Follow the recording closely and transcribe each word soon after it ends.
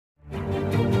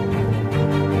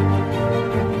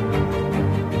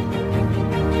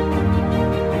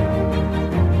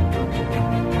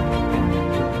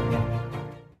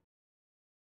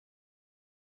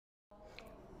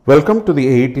Welcome to the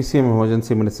AETCM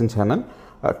Emergency Medicine channel.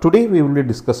 Today we will be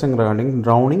discussing regarding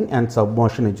drowning and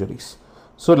submersion injuries.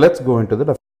 So let's go into the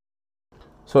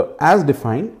definition. So as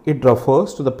defined, it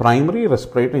refers to the primary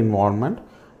respiratory impairment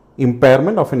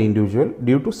of an individual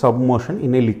due to submersion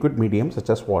in a liquid medium such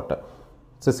as water.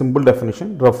 It's a simple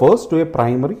definition. Refers to a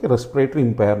primary respiratory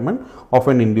impairment of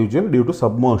an individual due to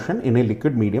submersion in a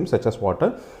liquid medium such as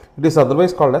water. It is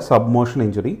otherwise called as submersion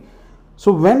injury.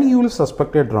 So when you will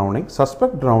suspect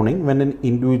drowning when an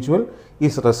individual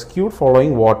is rescued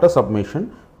following water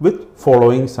submersion with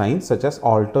following signs such as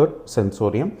altered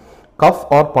sensorium, cough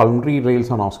or pulmonary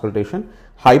rales on auscultation,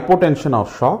 hypotension or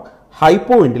shock,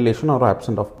 hypoventilation or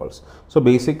absence of pulse. So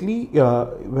basically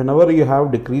whenever you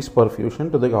have decreased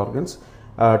perfusion to the organs,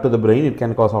 to the brain, it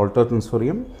can cause altered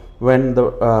sensorium. When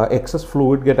the excess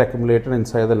fluid get accumulated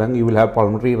inside the lung, you will have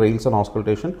pulmonary rales and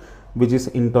auscultation, which is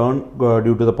in turn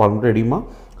due to the pulmonary edema,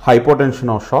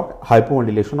 hypotension or shock,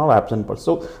 hypoventilation or absent pulse.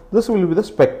 So this will be the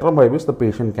spectrum by which the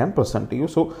patient can present to you.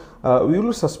 So we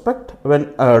will suspect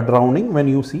when drowning when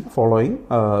you see following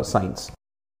signs.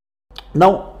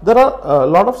 Now there are a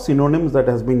lot of synonyms that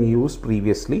has been used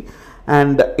previously,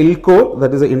 and ILCOR,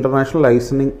 that is the International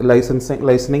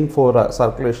Licensing for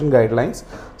Circulation Guidelines,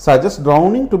 suggests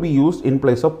drowning to be used in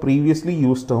place of previously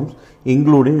used terms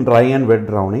including dry and wet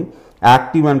drowning,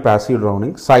 active and passive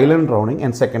drowning, silent drowning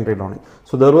and secondary drowning.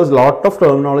 So there was a lot of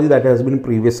terminology that has been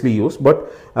previously used,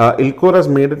 but ILCOR has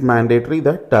made it mandatory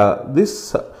that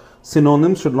this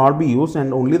synonyms should not be used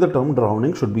and only the term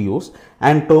drowning should be used,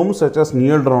 and terms such as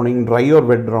near drowning, dry or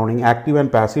wet drowning, active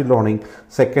and passive drowning,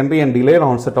 secondary and delayed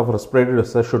onset of respiratory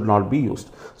distress should not be used.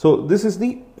 So this is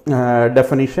the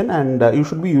definition, and you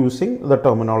should be using the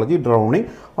terminology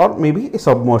drowning or maybe a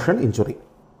submersion injury.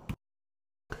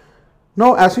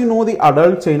 Now, as you know, the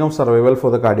adult chain of survival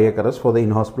for the cardiac arrest for the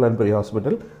in-hospital and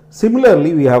pre-hospital.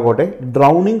 Similarly, we have got a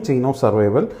drowning chain of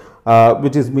survival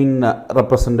which is been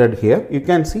represented here. You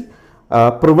can see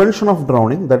prevention of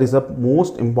drowning, that is the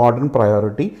most important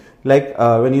priority. Like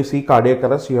when you see cardiac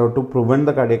arrest, you have to prevent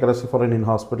the cardiac arrest for an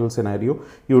in-hospital scenario.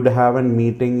 You would have a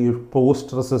meeting, you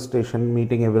post-resuscitation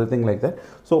meeting, everything like that.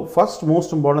 So first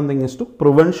most important thing is to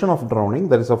prevention of drowning,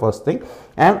 that is the first thing,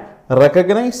 and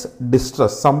recognize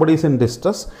distress. Somebody is in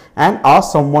distress and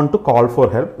ask someone to call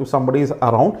for help. If somebody is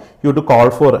around, you have to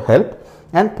call for help.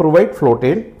 And provide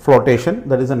flotation,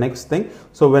 that is the next thing.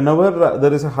 So whenever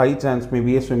there is a high chance,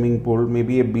 maybe a swimming pool,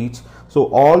 maybe a beach, so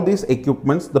all these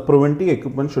equipments, the preventive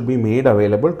equipment should be made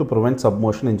available to prevent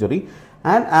submersion injury.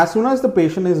 And as soon as the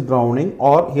patient is drowning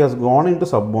or he has gone into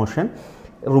submersion,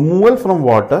 removal from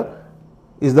water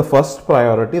is the first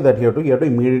priority that you have to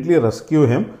immediately rescue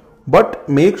him, but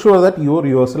make sure that you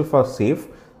yourself are safe.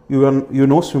 You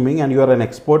know swimming and you are an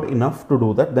expert enough to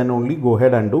do that, then only go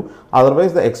ahead and do.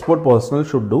 Otherwise the expert personnel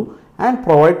should do, and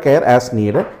provide care as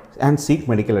needed and seek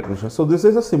medical attention. So this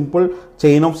is a simple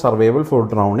chain of survival for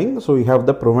drowning. So you have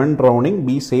the prevent drowning,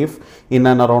 be safe in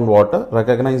and around water,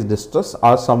 recognize distress,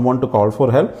 ask someone to call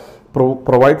for help,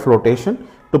 provide flotation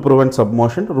to prevent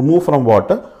submersion, remove from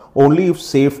water only if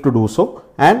safe to do so,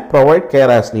 and provide care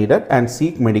as needed and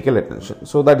seek medical attention.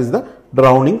 So that is the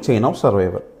drowning chain of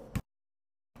survival.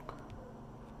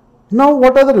 Now,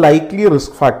 what are the likely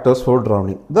risk factors for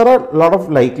drowning? There are a lot of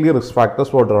likely risk factors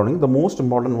for drowning. The most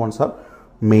important ones are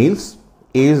males,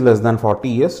 age less than 40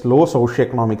 years, low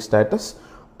socioeconomic status,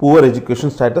 poor education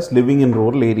status, living in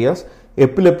rural areas,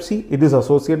 epilepsy, it is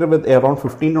associated with around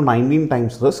 15 to 19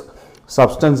 times risk,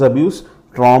 substance abuse,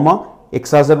 trauma,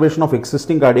 exacerbation of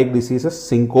existing cardiac diseases,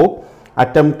 syncope,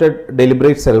 attempted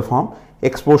deliberate self-harm,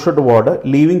 exposure to water,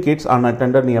 leaving kids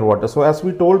unattended near water. So as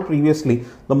we told previously,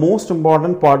 the most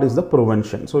important part is the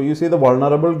prevention. So you see the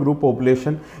vulnerable group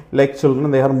population like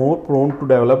children, they are more prone to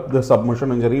develop the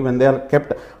submersion injury when they are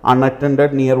kept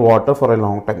unattended near water for a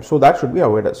long time. So that should be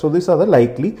avoided. So these are the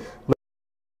likely.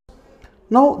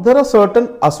 Now there are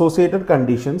certain associated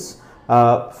conditions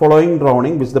following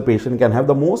drowning which the patient can have.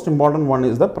 The most important one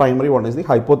is the primary one is the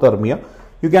hypothermia.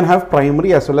 You can have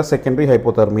primary as well as secondary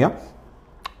hypothermia.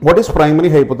 What is primary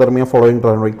hypothermia following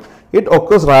drowning? It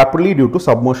occurs rapidly due to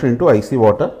submersion into icy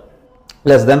water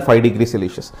less than 5 degrees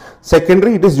Celsius.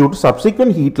 Secondary, it is due to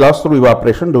subsequent heat loss through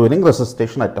evaporation during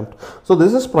resuscitation attempt. So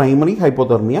this is primary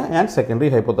hypothermia and secondary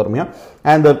hypothermia,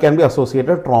 and there can be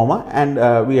associated trauma,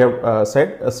 and we have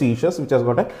said seizures, which has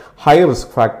got a high risk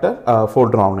factor for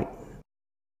drowning.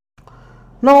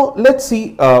 Now let's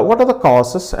see what are the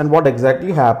causes and what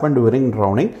exactly happened during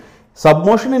drowning.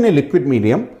 Submersion in a liquid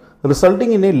medium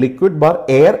resulting in a liquid bar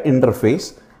air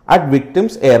interface at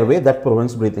victim's airway that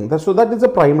prevents breathing. So that is the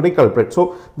primary culprit.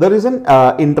 So there is an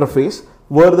interface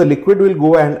where the liquid will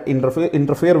go and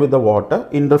interfere with the water,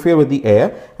 interfere with the air,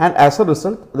 and as a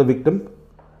result the victim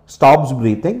stops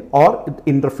breathing or it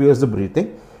interferes the breathing,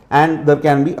 and there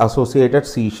can be associated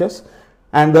seizures.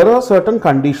 And there are certain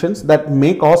conditions that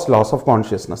may cause loss of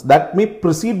consciousness that may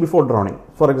precede before drowning.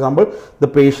 For example, the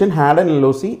patient had an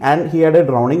LOC and he had a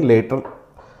drowning later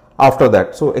after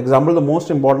that. So example, the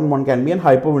most important one can be an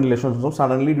hyperventilation syndrome.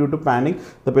 Suddenly due to panic,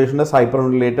 the patient is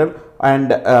hyperventilated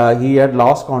and he had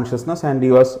lost consciousness and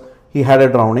he had a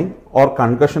drowning, or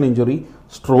concussion injury,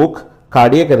 stroke,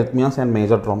 cardiac arrhythmias and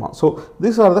major trauma. So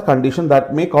these are the conditions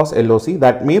that may cause LOC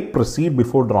that may precede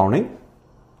before drowning.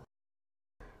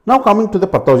 Now coming to the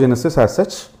pathogenesis as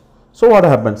such. So what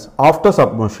happens? After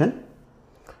submersion,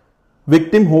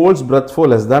 victim holds breath for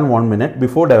less than 1 minute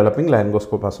before developing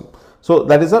laryngoscopism. So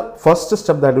that is the first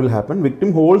step that will happen.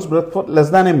 Victim holds breath for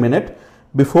less than a minute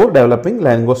before developing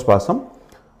laryngospasm.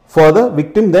 Further,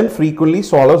 victim then frequently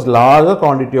swallows larger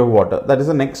quantity of water. That is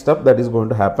the next step that is going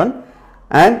to happen.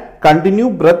 And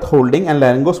continued breath holding and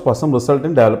laryngospasm result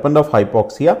in development of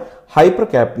hypoxia,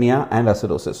 hypercapnia and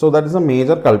acidosis. So that is a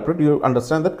major culprit. You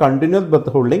understand that continuous breath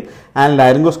holding and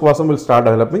laryngospasm will start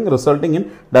developing, resulting in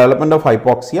development of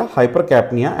hypoxia,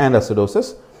 hypercapnia and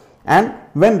acidosis. And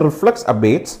when reflux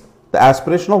abates, the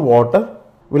aspiration of water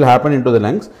will happen into the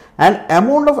lungs, and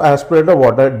amount of aspirated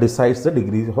water decides the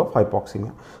degree of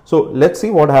hypoxemia. So let's see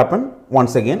what happened.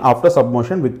 Once again, after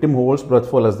submersion, victim holds breath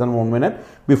for less than 1 minute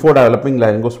before developing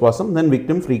laryngospasm. Then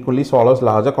victim frequently swallows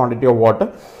larger quantity of water,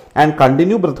 and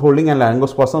continue breath holding and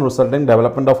laryngospasm result in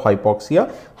development of hypoxia,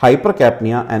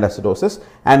 hypercapnia and acidosis.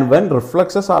 And when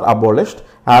refluxes are abolished,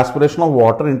 aspiration of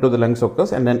water into the lungs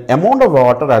occurs, and then amount of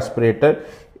water aspirated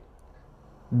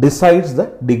decides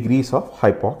the degrees of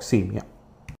hypoxemia.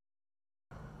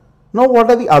 Now, what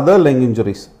are the other lung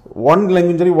injuries? One lung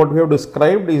injury what we have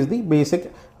described is the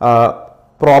basic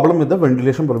problem with the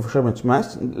ventilation perfusion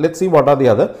mismatch. Let's see what are the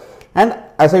other. And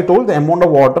as I told, the amount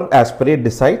of water aspirate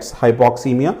decides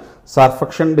hypoxemia,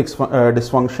 surfaction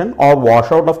dysfunction or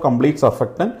washout of complete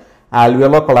surfactant,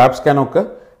 alveolar collapse can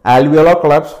occur. Alveolar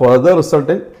collapse further result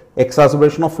in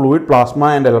exacerbation of fluid, plasma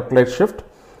and electrolyte shift,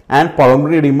 and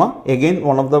pulmonary edema. Again,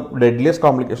 one of the deadliest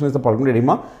complications is the pulmonary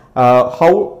edema.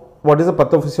 What is the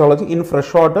pathophysiology? In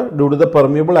fresh water, due to the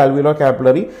permeable alveolar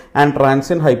capillary and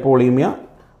transient hypovolemia,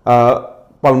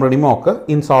 pulmonary edema occur.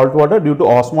 In salt water, due to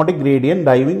osmotic gradient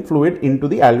diving fluid into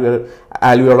the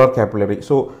alveolar capillary.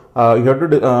 So you have to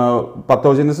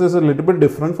pathogenesis is a little bit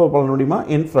different for pulmonary edema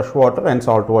in fresh water and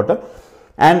salt water.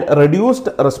 And reduced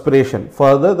respiration.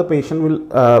 Further, the patient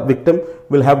will victim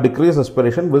will have decreased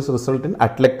respiration, which result in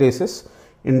atelectasis,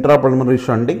 intrapulmonary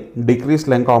shunting, decreased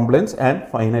lung compliance, and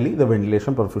finally the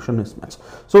ventilation perfusion mismatch.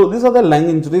 So these are the lung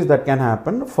injuries that can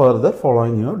happen further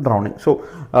following your drowning. So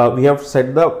we have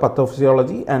said the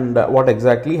pathophysiology and what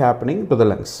exactly happening to the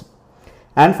lungs,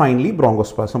 and finally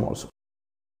bronchospasm also.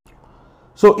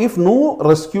 So if no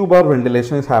rescue bar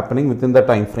ventilation is happening within the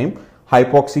time frame,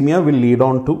 hypoxemia will lead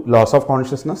on to loss of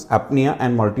consciousness, apnea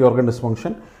and multi-organ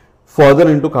dysfunction, further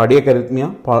into cardiac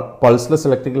arrhythmia, pulseless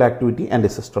electrical activity and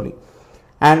asystole.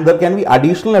 And there can be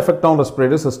additional effect on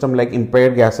respiratory system like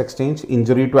impaired gas exchange,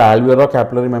 injury to alveolar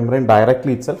capillary membrane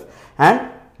directly itself, and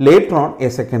later on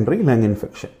a secondary lung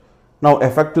infection. Now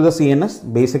effect to the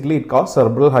CNS, basically it causes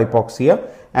cerebral hypoxia,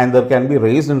 and there can be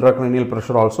raised intracranial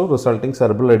pressure also resulting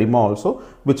cerebral edema also,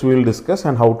 which we will discuss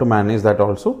and how to manage that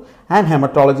also. And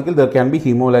hematological, there can be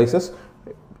hemolysis.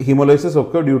 Hemolysis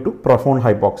occur due to profound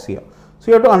hypoxia. So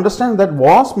you have to understand that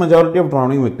vast majority of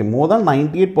drowning victim, more than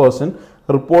 98%,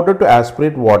 reported to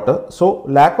aspirate water. So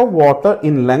lack of water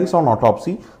in lungs on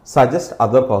autopsy suggests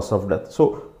other cause of death.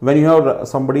 So when you have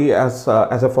somebody as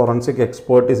a forensic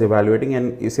expert is evaluating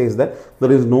and he says that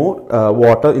there is no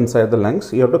water inside the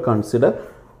lungs, you have to consider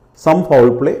some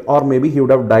foul play, or maybe he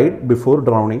would have died before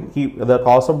drowning. The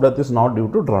cause of death is not due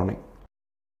to drowning.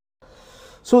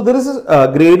 So there is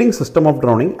a grading system of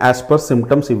drowning as per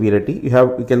symptom severity.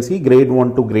 You can see grade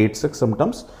 1 to grade 6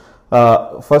 symptoms.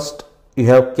 First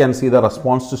you can see the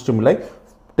response to stimuli.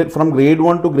 From grade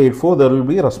 1 to grade 4 there will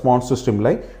be response to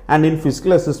stimuli, and in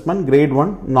physical assessment, grade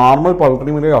 1 normal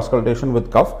pulmonary auscultation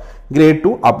with cough, grade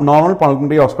 2 abnormal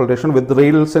pulmonary auscultation with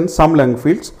rales in some lung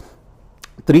fields,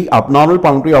 3 abnormal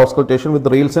pulmonary auscultation with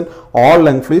rales in all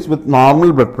lung fields with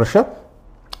normal blood pressure,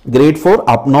 grade 4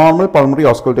 abnormal pulmonary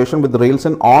auscultation with rales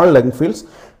in all lung fields,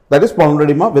 that is pulmonary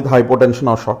edema with hypotension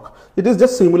or shock. It is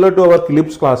just similar to our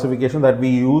Phillips classification that we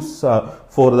use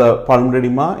for the pulmonary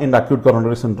edema in acute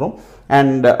coronary syndrome.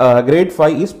 And grade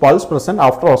 5 is pulse present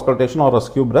after auscultation or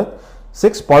rescue breath,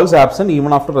 6 pulse absent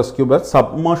even after rescue breath,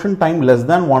 submersion time less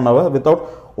than 1 hour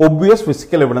without obvious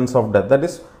physical evidence of death. That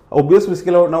is obvious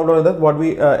physical outcome that what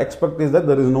we expect is that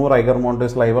there is no rigor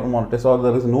mortis, livor mortis, or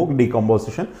there is no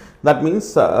decomposition. That means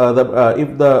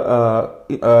if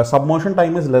the submersion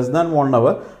time is less than 1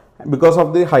 hour, because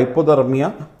of the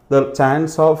hypothermia, the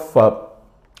chance of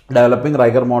developing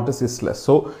rigor mortis is less.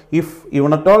 So if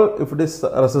even at all, if it is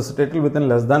resuscitated within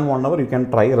less than 1 hour, you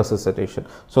can try resuscitation.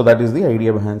 So that is the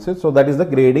idea behind it. So that is the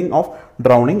grading of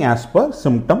drowning as per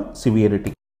symptom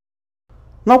severity.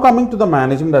 Now coming to the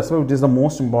management aspect, which is the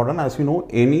most important. As you know,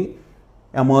 any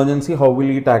emergency, how will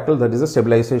you tackle? That is the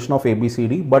stabilization of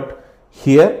ABCD. But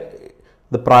here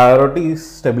the priority is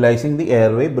stabilizing the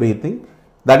airway, breathing.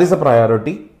 That is the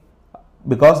priority,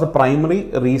 because the primary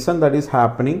reason that is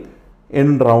happening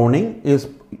in drowning is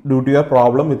due to your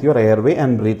problem with your airway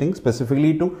and breathing,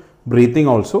 specifically to breathing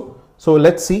also. So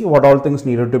let's see what all things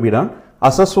needed to be done.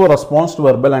 Assess for response to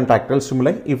verbal and tactile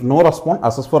stimuli. If no response,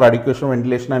 assess for adequation,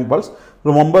 ventilation and pulse.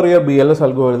 Remember your BLS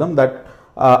algorithm that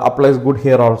applies good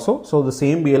here also. So the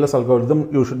same BLS algorithm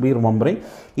you should be remembering.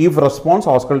 If response,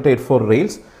 auscultate for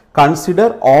rails.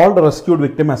 Consider all the rescued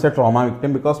victim as a trauma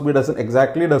victim, because we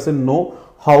doesn't know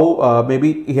how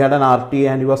maybe he had an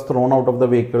RTA and he was thrown out of the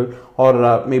vehicle,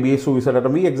 or maybe a suicide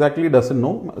attempt. We exactly doesn't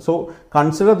know. So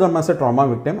consider them as a trauma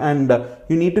victim, and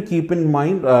you need to keep in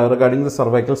mind regarding the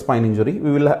cervical spine injury.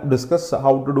 We will discuss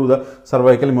how to do the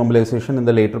cervical immobilization in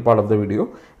the later part of the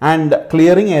video. And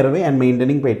clearing airway and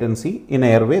maintaining patency in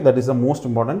airway, that is the most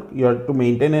important. You have to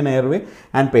maintain an airway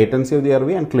and patency of the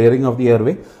airway and clearing of the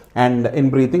airway. And in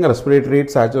breathing, respiratory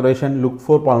rate, saturation, look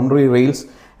for pulmonary rails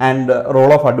and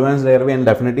role of advanced airway and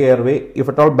definitive airway. If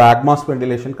at all, back mask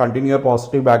ventilation, continue your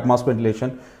positive back mask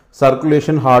ventilation,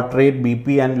 circulation, heart rate,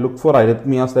 BP, and look for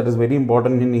arrhythmias. That is very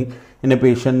important in a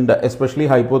patient, especially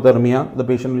hypothermia. The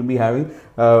patient will be having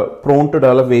prone to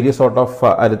develop various sort of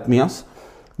arrhythmias.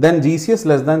 Then GCS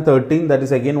less than 13, that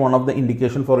is again one of the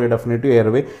indication for a definitive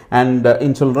airway. And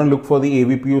in children, look for the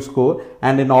AVPU score,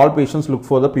 and in all patients, look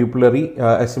for the pupillary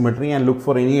asymmetry and look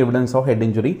for any evidence of head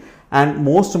injury. And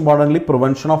most importantly,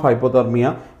 prevention of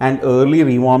hypothermia and early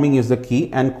rewarming is the key,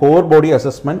 and core body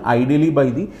assessment ideally by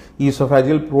the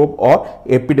esophageal probe or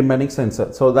epitympanic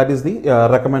sensor. So that is the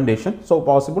recommendation. So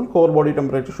possible core body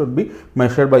temperature should be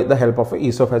measured by the help of a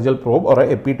esophageal probe or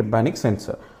a epitympanic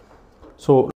sensor.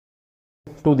 So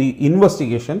to the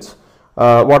investigations,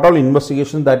 what all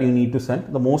investigations that you need to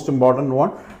send. The most important one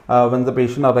when the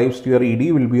patient arrives to your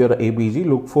ED will be your ABG.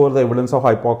 Look for the evidence of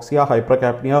hypoxia,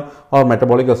 hypercapnia or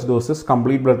metabolic acidosis,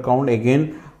 complete blood count.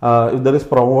 Again, if there is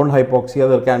profound hypoxia,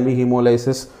 there can be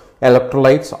hemolysis.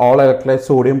 Electrolytes, all electrolytes,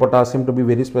 sodium, potassium to be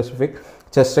very specific.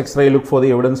 Chest X-ray, look for the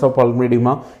evidence of pulmonary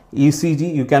edema.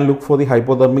 ECG, you can look for the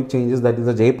hypothermic changes, that is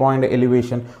the J point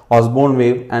elevation, Osborn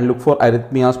wave, and look for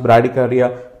arrhythmias,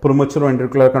 bradycardia, premature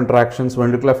ventricular contractions,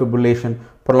 ventricular fibrillation,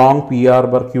 prolonged PR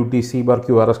bar QTC bar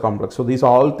QRS complex. So these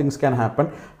all things can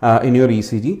happen in your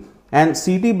ECG. And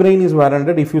CT brain is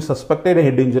warranted if you suspected a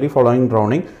head injury following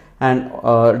drowning, and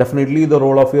definitely the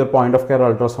role of your point of care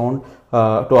ultrasound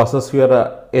to assess your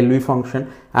LV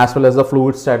function as well as the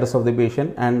fluid status of the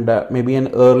patient, and maybe an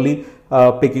early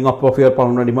picking up of your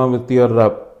pulmonary edema with your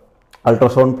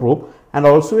ultrasound probe. And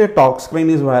also a tox screen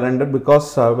is warranted,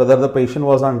 because whether the patient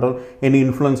was under any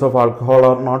influence of alcohol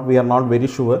or not, we are not very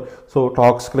sure. So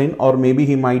tox screen, or maybe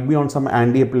he might be on some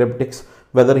anti-epileptics,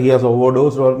 whether he has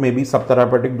overdosed or maybe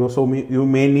subtherapeutic dose. So you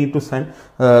may need to send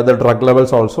the drug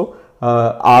levels also,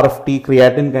 RFT,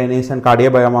 creatine kinase and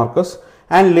cardiac biomarkers.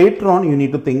 And later on, you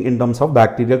need to think in terms of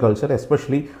bacterial culture,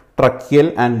 especially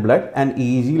tracheal and blood, and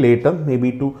EEG later,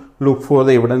 maybe to look for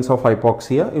the evidence of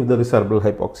hypoxia if there is cerebral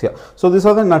hypoxia. So these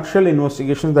are the nutshell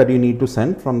investigations that you need to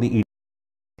send from the ED.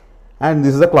 And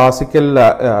this is the classical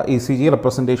ECG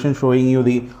representation showing you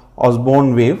the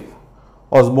Osborn wave.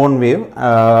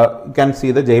 You can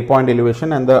see the J point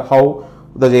elevation and how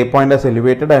the J point is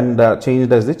elevated and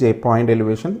changed as the J point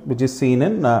elevation, which is seen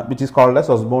in which is called as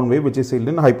Osborn wave, which is seen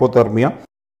in hypothermia.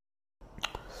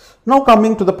 Now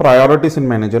coming to the priorities in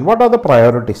management. What are the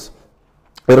priorities?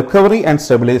 Recovery and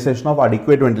stabilization of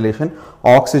adequate ventilation,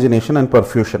 oxygenation and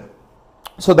perfusion.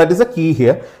 So that is the key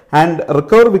here. And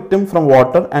recover victim from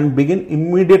water and begin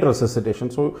immediate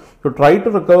resuscitation. So to try to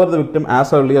recover the victim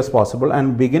as early as possible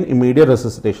and begin immediate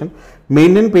resuscitation.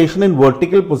 Maintain patient in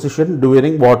vertical position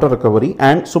during water recovery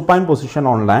and supine position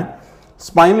on land.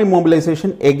 Spinal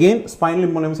immobilization, again spinal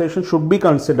immobilization should be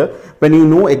considered when you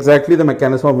know exactly the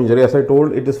mechanism of injury. As I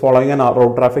told, it is following an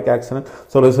road traffic accident,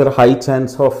 so there is a high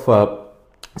chance of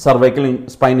cervical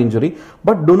spine injury,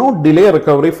 but do not delay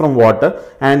recovery from water,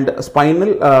 and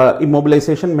spinal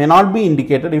immobilization may not be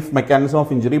indicated if mechanism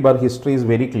of injury but history is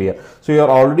very clear. So you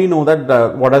already know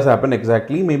that what has happened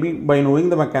exactly. Maybe by knowing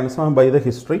the mechanism and by the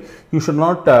history, you should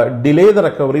not delay the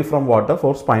recovery from water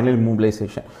for spinal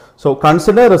immobilization. So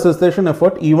consider resuscitation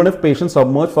effort even if patient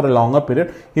submerged for a longer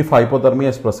period if hypothermia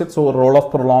is present. So role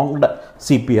of prolonged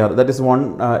CPR, that is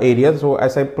one area. So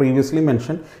as I previously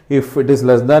mentioned, if it is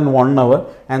less than 1 hour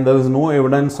and there is no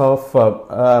evidence of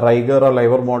rigor or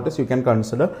livor mortis, you can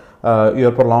consider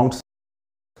your prolonged.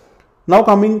 Now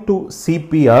coming to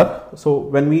CPR. So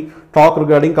when we talk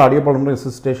regarding cardiopulmonary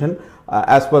resuscitation,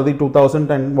 as per the 2000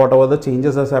 and whatever the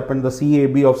changes has happened, the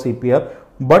CAB of CPR,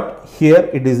 but here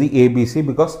it is the ABC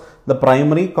because the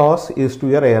primary cause is to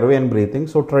your airway and breathing.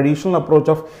 So traditional approach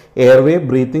of airway,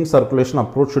 breathing, circulation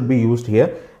approach should be used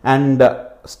here, and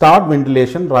start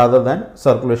ventilation rather than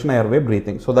circulation, airway,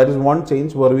 breathing. So that is one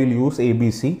change where we will use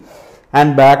ABC.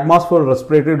 And back mask for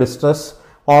respiratory distress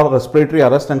or respiratory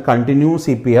arrest and continue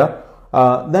CPR.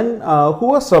 Then who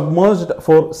was submerged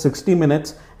for 60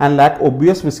 minutes and lack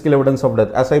obvious physical evidence of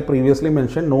death. As I previously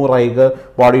mentioned, no rigor,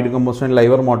 body decomposition,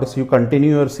 livor mortis, you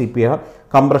continue your CPR.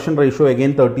 Compression ratio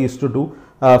again 30:2,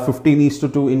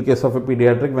 15:2 in case of a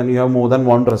pediatric when you have more than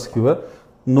one rescuer.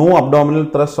 No abdominal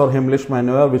thrust or Heimlich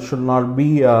maneuver, which should not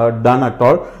be done at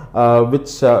all,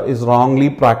 which is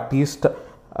wrongly practiced.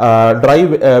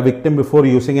 Drive victim before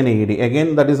using an AED.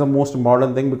 Again, that is the most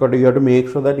important thing because you have to make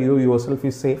sure that you yourself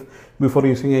is safe before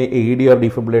using an AED or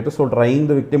defibrillator. So drying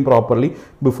the victim properly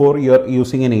before you are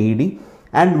using an AED.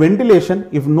 And ventilation,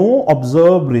 if no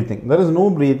observed breathing, there is no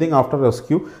breathing after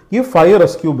rescue, give 5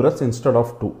 rescue breaths instead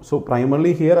of 2. So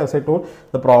primarily here, as I told,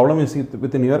 the problem is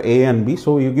within your A and B.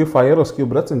 So you give 5 rescue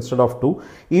breaths instead of 2.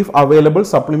 If available,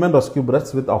 supplement rescue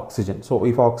breaths with oxygen. So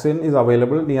if oxygen is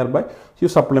available nearby, you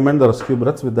supplement the rescue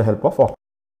breaths with the help of oxygen.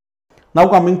 Now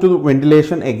coming to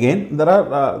ventilation again, there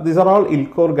are these are all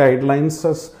ILCOR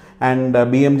guidelines and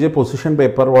BMJ position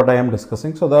paper what I am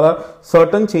discussing. So there are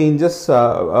certain changes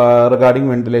regarding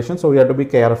ventilation, so we have to be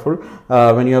careful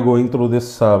when you are going through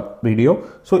this video.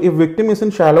 So if victim is in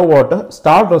shallow water,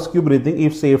 start rescue breathing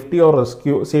if safety of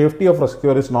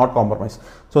rescuer is not compromised.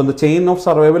 So in the chain of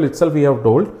survival itself we have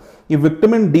told, if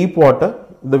victim in deep water,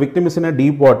 the victim is in a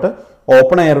deep water,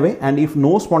 open airway, and if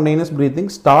no spontaneous breathing,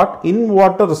 start in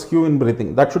water rescue in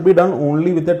breathing. That should be done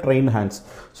only with the trained hands.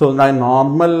 So a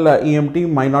normal EMT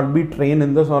might not be trained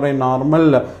in this, or a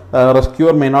normal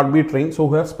rescuer may not be trained. So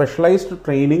who has specialized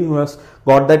training, who has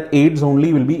got that aids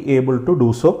only will be able to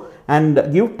do so, and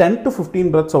give 10 to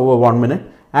 15 breaths over 1 minute.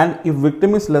 And if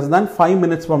victim is less than 5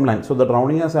 minutes from land, so the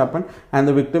drowning has happened and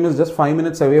the victim is just 5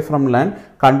 minutes away from land,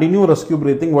 continue rescue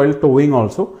breathing while towing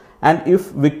also. And if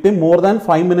victim more than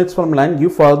 5 minutes from land,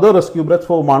 give further rescue breaths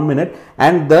for 1 minute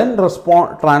and then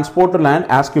transport to land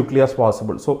as quickly as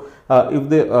possible. So if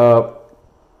the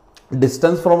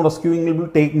distance from rescuing will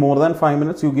take more than 5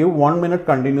 minutes, you give 1 minute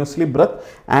continuously breath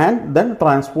and then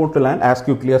transport to land as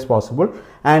quickly as possible.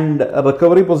 And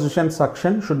recovery position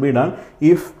suction should be done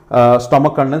if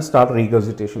stomach contents start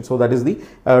regurgitation. So that is the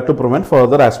to prevent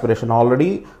further aspiration.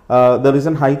 Already there is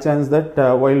a high chance that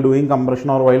while doing compression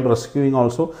or while rescuing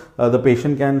also the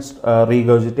patient can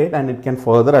regurgitate and it can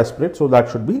further aspirate. So that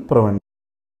should be prevented.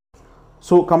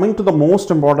 So coming to the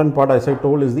most important part, as I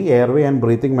told, is the airway and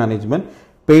breathing management.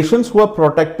 Patients who are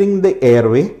protecting the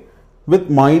airway with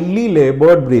mildly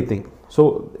labored breathing.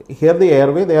 So here the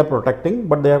airway they are protecting,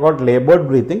 but they have got labored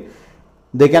breathing.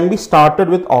 They can be started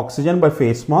with oxygen by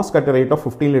face mask at a rate of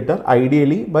 15 liter,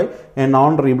 ideally by a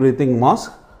non-rebreathing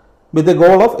mask, with the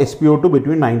goal of SpO2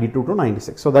 between 92 to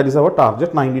 96. So that is our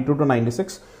target, 92 to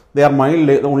 96. They are mild,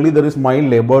 only there is mild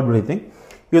labored breathing.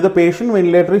 If the patient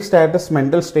ventilatory status,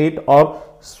 mental state or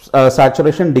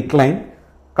saturation decline,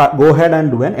 go ahead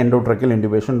and do an endotracheal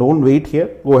intubation. Don't wait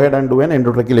here. Go ahead and do an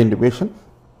endotracheal intubation.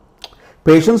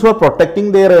 Patients who are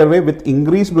protecting their airway with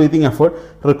increased breathing effort,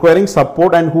 requiring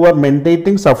support, and who are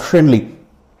maintaining sufficiently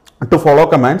to follow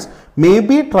commands may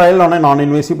be trialed on a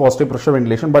non-invasive positive pressure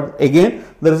ventilation, but again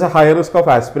there is a higher risk of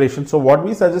aspiration. So what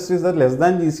we suggest is that less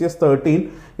than GCS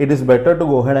 13, it is better to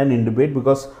go ahead and intubate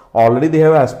because already they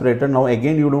have aspirated. Now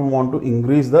again you don't want to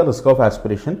increase the risk of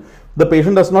aspiration. The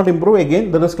patient does not improve,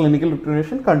 again there is clinical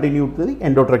deterioration, continue to the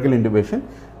endotracheal intubation.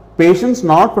 Patients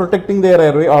not protecting their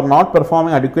airway or not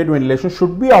performing adequate ventilation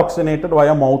should be oxygenated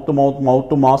via mouth to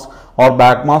mask or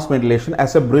back mask ventilation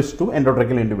as a bridge to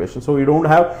endotracheal intubation. So you don't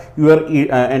have your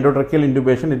endotracheal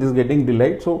intubation, it is getting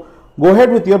delayed. So go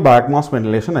ahead with your back mask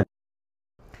ventilation.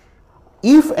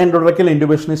 If endotracheal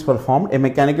intubation is performed, a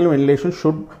mechanical ventilation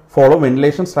should follow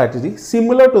ventilation strategy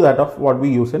similar to that of what we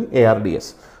use in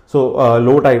ARDS. So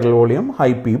low tidal volume,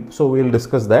 high PEEP. So we will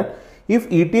discuss that. If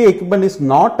ETA equipment is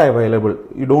not available,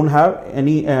 you don't have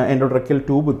any endotracheal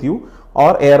tube with you,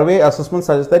 or airway assessment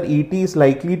suggests that ET is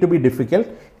likely to be difficult,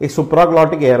 a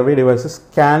supraglottic airway devices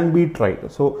can be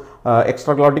tried. So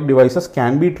extraglottic devices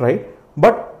can be tried,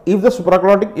 but if the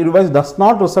supraglottic device does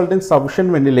not result in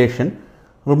sufficient ventilation,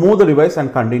 remove the device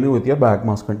and continue with your bag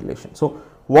mask ventilation. So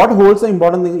what holds the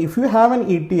important thing, if you have an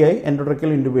ETI,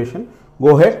 endotracheal intubation,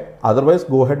 go ahead, otherwise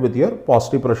go ahead with your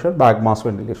positive pressure bag mask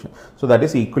ventilation. So that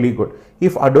is equally good.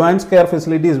 If advanced care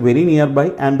facility is very nearby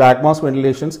and bag mask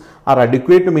ventilations are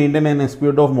adequate to maintain an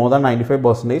SpO2 of more than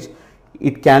 95%,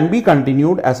 it can be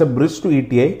continued as a bridge to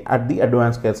ETI at the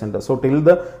advanced care center. So till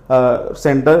the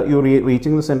center, you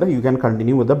reaching the center, you can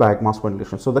continue with the bag mask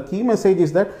ventilation. So the key message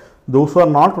is that those who are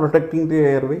not protecting the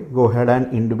airway, go ahead and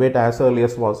intubate as early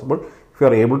as possible. If you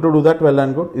are able to do that, well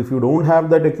and good. If you don't have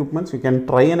that equipment, you can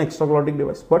try an extraglottic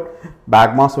device, but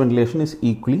bag mask ventilation is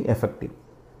equally effective.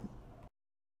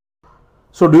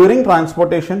 So during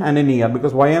transportation and in ER,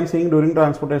 because why I am saying during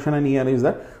transportation and ER is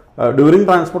that during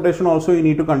transportation also you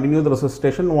need to continue the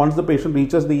resuscitation. Once the patient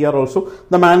reaches the ER also,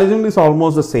 the management is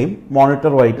almost the same. Monitor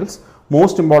vitals.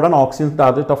 Most important, oxygen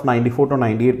target of 94 to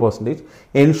 98%.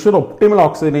 Ensure optimal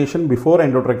oxygenation before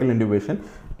endotracheal intubation.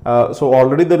 So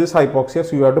already there is hypoxia,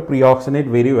 so you have to pre-oxygenate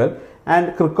very well.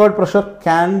 And cricoid pressure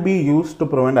can be used to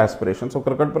prevent aspiration. So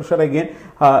cricoid pressure again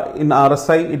in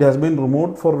RSI it has been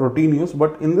removed for routine use,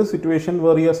 but in this situation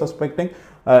where you are suspecting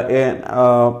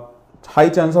high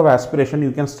chance of aspiration,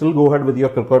 you can still go ahead with your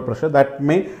cricoid pressure. That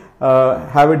may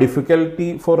have a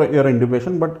difficulty for your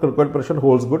intubation, but cricoid pressure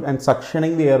holds good, and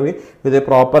suctioning the airway with a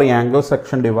proper Yango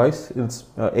suction device is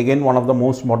again one of the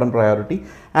most modern priority.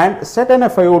 And set an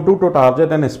FiO2 to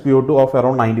target an SpO2 of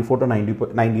around 94 to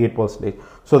 98%.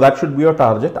 So that should be your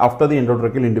target after the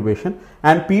endotracheal intubation,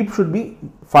 and PEEP should be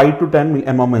 5 to 10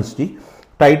 mmHg.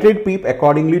 Titrate PEEP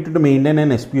accordingly to maintain an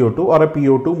SpO2 or a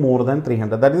PO2 more than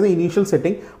 300. That is the initial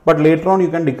setting, but later on you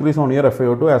can decrease on your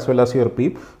FiO2 as well as your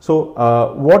PEEP. So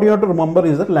what you have to remember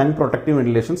is that lung protective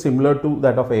ventilation similar to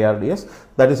that of ARDS,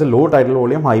 that is a low tidal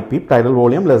volume, high PEEP, tidal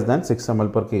volume less than 6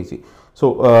 ml per kg.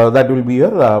 So that will be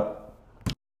your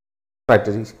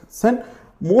strategies. Then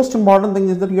most important thing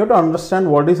is that you have to understand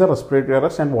what is a respiratory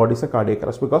arrest and what is a cardiac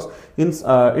arrest, because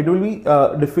it will be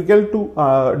difficult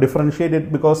to differentiate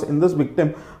it, because in this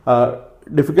victim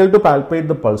difficult to palpate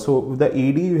the pulse. So with the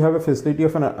ED you have a facility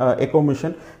of an echo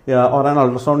mission or an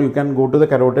ultrasound, you can go to the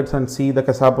carotids and see the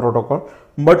CASA protocol,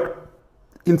 but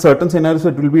in certain scenarios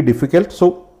it will be difficult.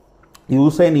 So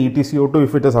use an ETCO2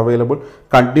 if it is available,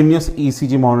 continuous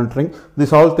ECG monitoring,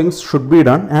 these all things should be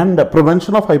done, and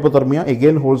prevention of hypothermia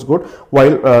again holds good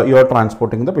while you are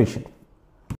transporting the patient.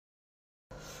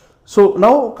 So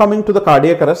now coming to the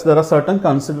cardiac arrest, there are certain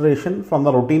considerations from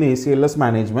the routine ACLS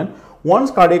management.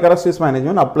 Once cardiac arrest is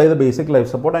management, apply the basic life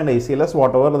support and ACLS,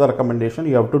 whatever the recommendation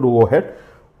you have to do, go ahead.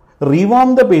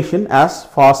 Rewarm the patient as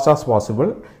fast as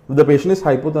possible. If the patient is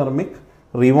hypothermic,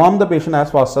 rewarm the patient as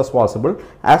fast as possible.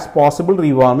 As possible,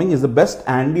 rewarming is the best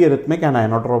antiarrhythmic and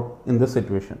inotrope in this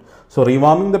situation. So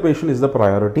rewarming the patient is the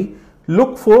priority.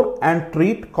 Look for and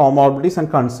treat comorbidities and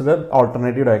consider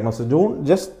alternative diagnosis. Don't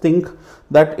just think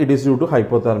that it is due to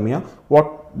hypothermia.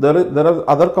 There are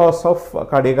other causes of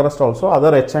cardiac arrest also,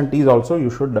 other H&Ts also you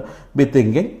should be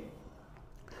thinking.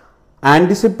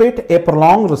 Anticipate a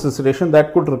prolonged resuscitation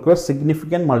that could require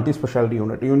significant multi-specialty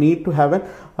unit. You need to have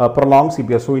a prolonged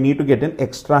CPR, so you need to get an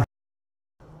extra.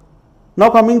 Now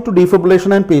coming to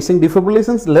defibrillation and pacing,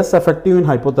 defibrillation is less effective in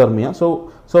hypothermia.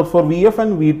 So for VF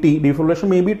and VT, defibrillation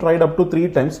may be tried up to 3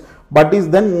 times, but is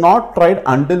then not tried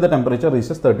until the temperature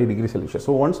reaches 30 degrees Celsius.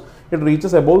 So once it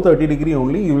reaches above 30 degree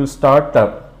only, you will start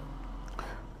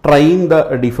trying the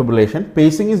defibrillation.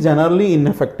 Pacing is generally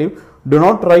ineffective. Do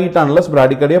not try it unless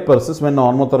bradycardia persists when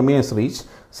normothermia is reached.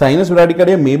 Sinus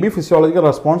bradycardia may be physiological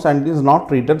response and is not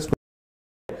treated.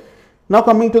 Now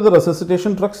coming to the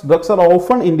resuscitation drugs, are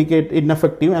often indicate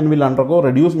ineffective and will undergo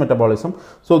reduced metabolism.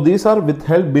 So these are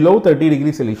withheld below 30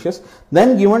 degrees Celsius,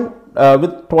 then given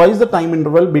with twice the time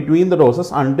interval between the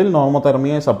doses until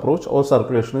normothermia is approached or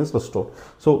circulation is restored.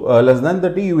 So less than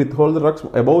 30, you withhold the drugs.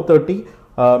 Above 30,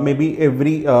 maybe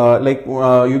every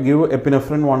you give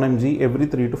epinephrine 1 mg every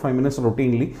 3 to 5 minutes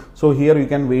routinely. So here you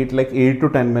can wait like 8 to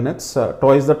 10 minutes,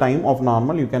 twice the time of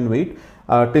normal. You can wait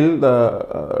till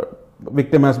the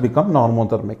victim has become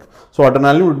normothermic. So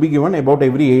adrenaline would be given about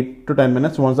every 8 to 10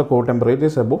 minutes once the core temperature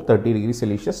is above 30 degrees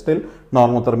Celsius till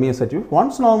normothermia is achieved.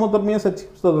 Once normothermia is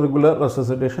achieved, the regular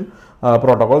resuscitation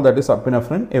protocol, that is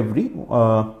epinephrine every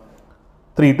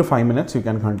 3 to 5 minutes you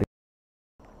can continue.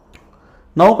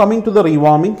 Now coming to the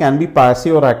rewarming, can be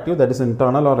passive or active, that is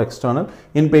internal or external.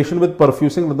 In patient with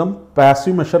perfusing rhythm,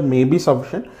 passive measure may be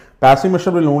sufficient. Passive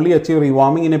measure will only achieve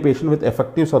rewarming in a patient with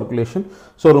effective circulation.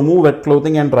 So remove wet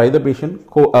clothing and dry the patient,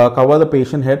 cover the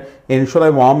patient head, ensure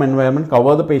a warm environment,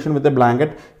 cover the patient with a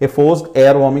blanket. A forced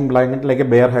air warming blanket like a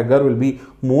bear hugger will be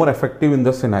more effective in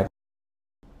this scenario.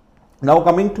 Now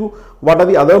coming to what are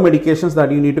the other medications that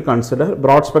you need to consider.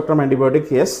 Broad spectrum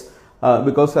antibiotic, yes.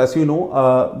 Because as you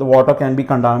know, the water can be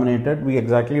contaminated, we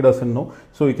exactly doesn't know.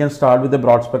 So you can start with a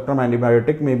broad spectrum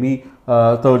antibiotic, maybe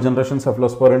third generation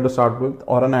cephalosporin to start with,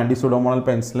 or an anti-pseudomonal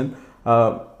penicillin,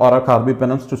 or a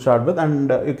carbapenems to start with, and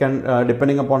you can,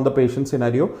 depending upon the patient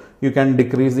scenario, you can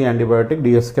decrease the antibiotic,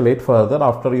 de-escalate further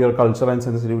after your culture and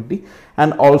sensitivity,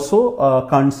 and also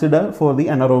consider for the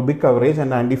anaerobic coverage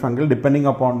and antifungal depending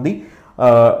upon the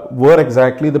where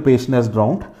exactly the patient has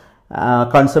drowned.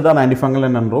 Consider antifungal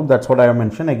and anaerobe, that's what I have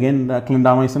mentioned. Again,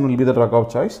 clindamycin will be the drug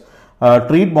of choice.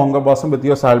 Treat bronchospasm with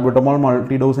your salbutamol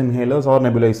multi-dose inhalers or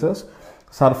nebulizers.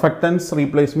 Surfactants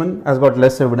replacement has got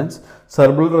less evidence.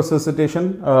 Cerebral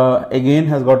resuscitation again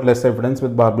has got less evidence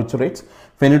with barbiturates.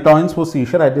 Phenytoins for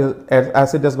seizure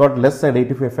as it has got less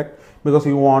sedative effect, because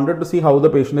you wanted to see how the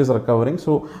patient is recovering.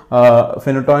 So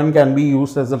phenytoin can be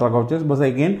used as a drug of choice, but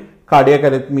again, cardiac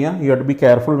arrhythmia, you have to be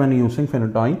careful when using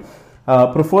phenytoin.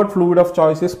 Preferred fluid of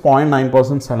choice is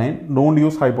 0.9% saline. Don't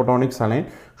use hypotonic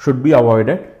saline, should be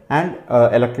avoided. And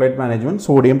electrolyte management,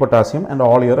 sodium, potassium, and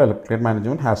all your electrolyte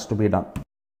management has to be done.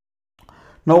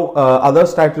 Now other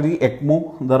strategy,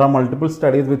 ECMO. There are multiple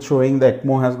studies which showing the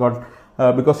ECMO has got,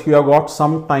 because you have got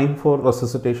some time for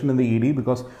resuscitation in the ED,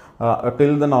 because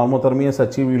till the normothermia is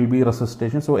achieved will be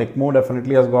resuscitation. So ECMO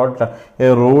definitely has got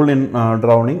a role in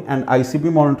drowning, and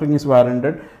ICP monitoring is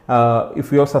warranted.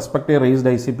 If you suspect a raised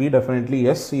ICP, definitely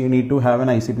yes, you need to have an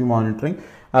ICP monitoring.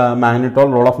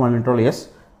 Mannitol, role of mannitol, yes.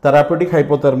 Therapeutic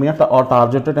hypothermia or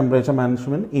targeted temperature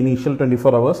management, initial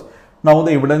 24 hours. Now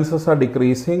the evidences are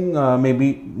decreasing,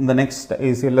 maybe in the next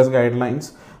ACLS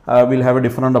guidelines we'll have a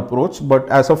different approach, but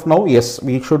as of now, yes,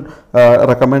 we should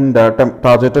recommend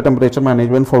targeted temperature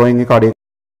management following a cardiac.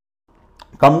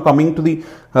 Coming to the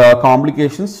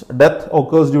complications, death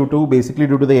occurs basically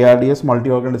due to the ARDS,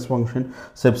 multi-organ dysfunction,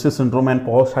 sepsis syndrome, and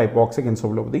post-hypoxic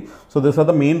encephalopathy. So these are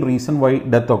the main reason why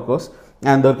death occurs.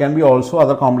 And there can be also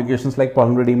other complications like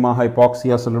pulmonary edema,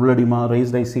 hypoxia, cerebral edema,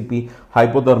 raised ICP,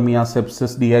 hypothermia,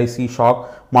 sepsis, DIC,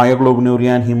 shock,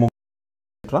 myoglobinuria, and hemoglobin,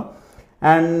 etc.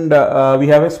 And we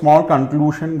have a small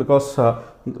conclusion, because a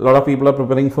lot of people are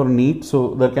preparing for NEET.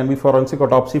 So there can be forensic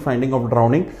autopsy finding of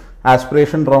drowning,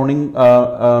 aspiration drowning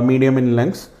medium in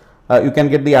length. You can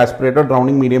get the aspirated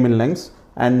drowning medium in length,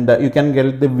 and you can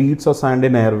get the weeds or sand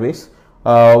in airways.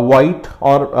 White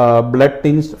or blood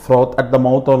tinged froth at the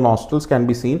mouth or nostrils can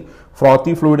be seen.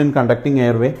 Frothy fluid in conducting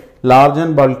airway. Large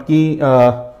and bulky,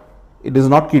 it is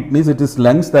not kidneys, it is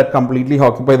lungs that completely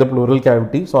occupy the pleural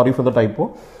cavity. Sorry for the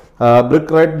typo. Brick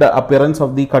red appearance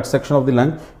of the cut section of the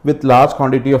lung with large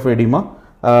quantity of edema.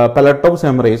 Paltauf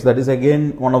hemorrhage, that is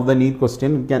again one of the NEET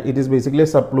question. It is basically a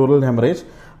subpleural hemorrhage.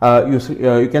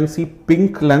 You can see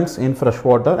pink lungs in fresh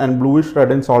water and bluish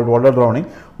red in salt water drowning.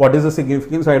 What is the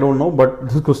significance? I don't know, but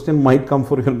this question might come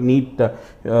for your NEET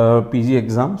PG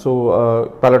exam.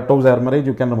 So Paltauf hemorrhage,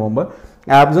 you can remember.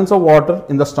 Absence of water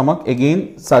in the stomach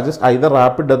again suggests either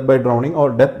rapid death by drowning or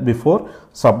death before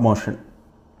submersion.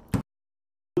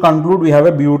 To conclude, we have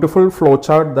a beautiful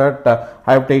flowchart that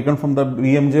I have taken from the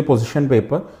BMJ position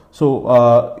paper.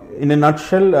 So in a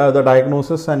nutshell, the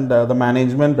diagnosis and the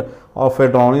management of a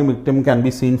drowning victim can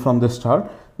be seen from this chart.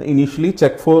 Initially,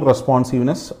 check for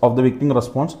responsiveness of the victim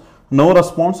response. No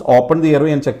response, open the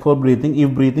airway and check for breathing.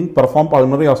 If breathing, perform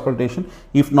pulmonary auscultation.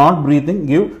 If not breathing,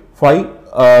 give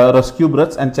 5 rescue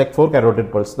breaths and check for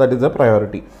carotid pulse. That is the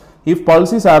priority. If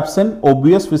pulse is absent,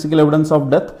 obvious physical evidence of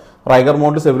death, rigor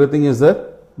mortis, everything is there.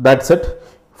 That's it.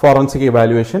 Forensic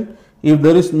evaluation. If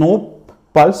there is no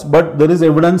pulse but there is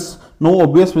evidence, no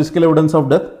obvious physical evidence of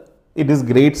death, it is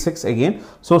grade 6 again.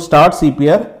 So start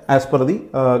CPR as per the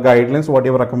guidelines.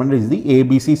 Whatever recommended is the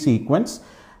ABC sequence.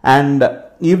 And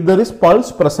if there is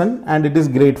pulse present and it is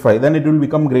grade 5, then it will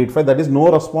become grade 5. That is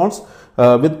no response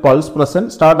with pulse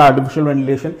present. Start artificial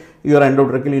ventilation, your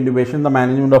endotracheal intubation, the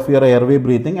management of your airway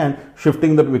breathing, and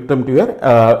shifting the victim to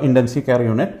your intensive care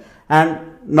unit. And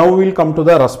now we will come to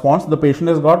the response. The patient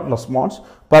has got response.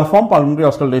 Perform pulmonary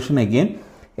auscultation again.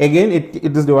 Again,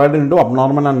 it is divided into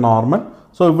abnormal and normal.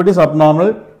 So if it is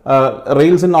abnormal,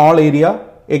 rails in all area,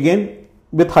 again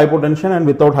with hypotension and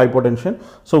without hypotension.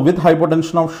 So with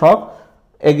hypotension of shock,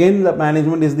 again the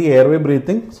management is the airway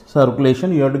breathing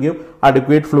circulation. You have to give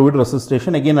adequate fluid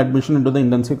resuscitation, again admission into the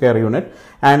intensive care unit,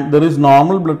 and there is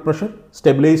normal blood pressure,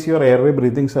 stabilize your airway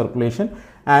breathing circulation,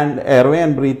 and airway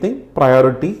and breathing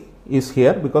priority is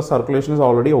here because circulation is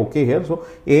already okay here. So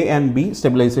A and B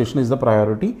stabilization is the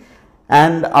priority,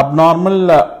 and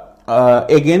abnormal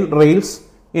again rails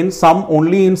in some,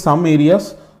 only in some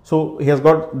areas. So he has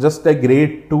got just a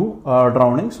grade 2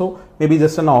 drowning, so maybe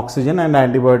just an oxygen and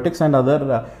antibiotics and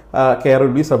other care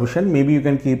will be sufficient. Maybe you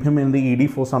can keep him in the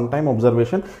ED for some time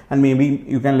observation, and maybe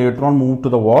you can later on move to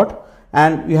the ward.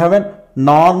 And you have a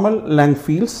normal lung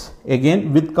feels,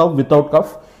 again with cough, without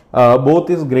cough, both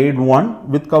is grade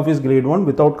 1, with cough is grade 1,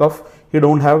 without cough he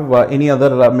don't have any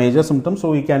other major symptoms.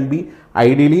 So he can be,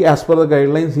 ideally as per the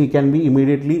guidelines, he can be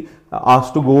immediately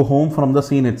asked to go home from the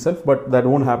scene itself, but that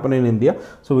won't happen in India,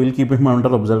 so we'll keep him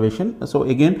under observation. So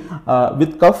again,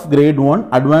 with cough grade 1,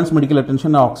 advanced medical attention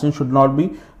and oxygen should not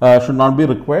be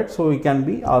required, so he can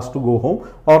be asked to go home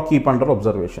or keep under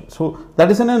observation. So that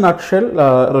is in a nutshell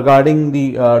regarding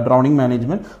the drowning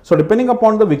management. So depending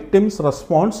upon the victim's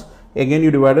response, again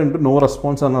you divide into no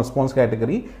response and response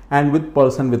category, and with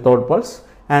pulse and without pulse.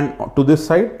 And to this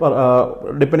side,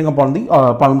 depending upon the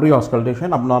pulmonary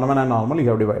auscultation, abnormal and normal, you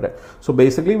have divided. So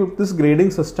basically with this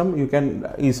grading system, you can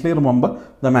easily remember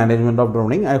the management of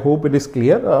drowning. I hope it is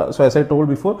clear. So as I told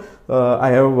before, I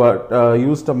have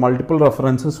used multiple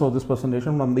references for this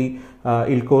presentation from the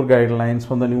ILCOR guidelines,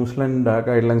 from the New Zealand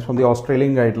guidelines, from the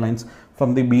Australian guidelines,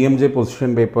 from the BMJ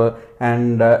position paper,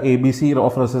 and ABC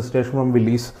of resuscitation from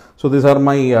Willis. So these are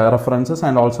my references,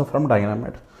 and also from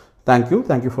Dynamed. Thank you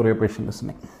for your patient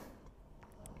listening.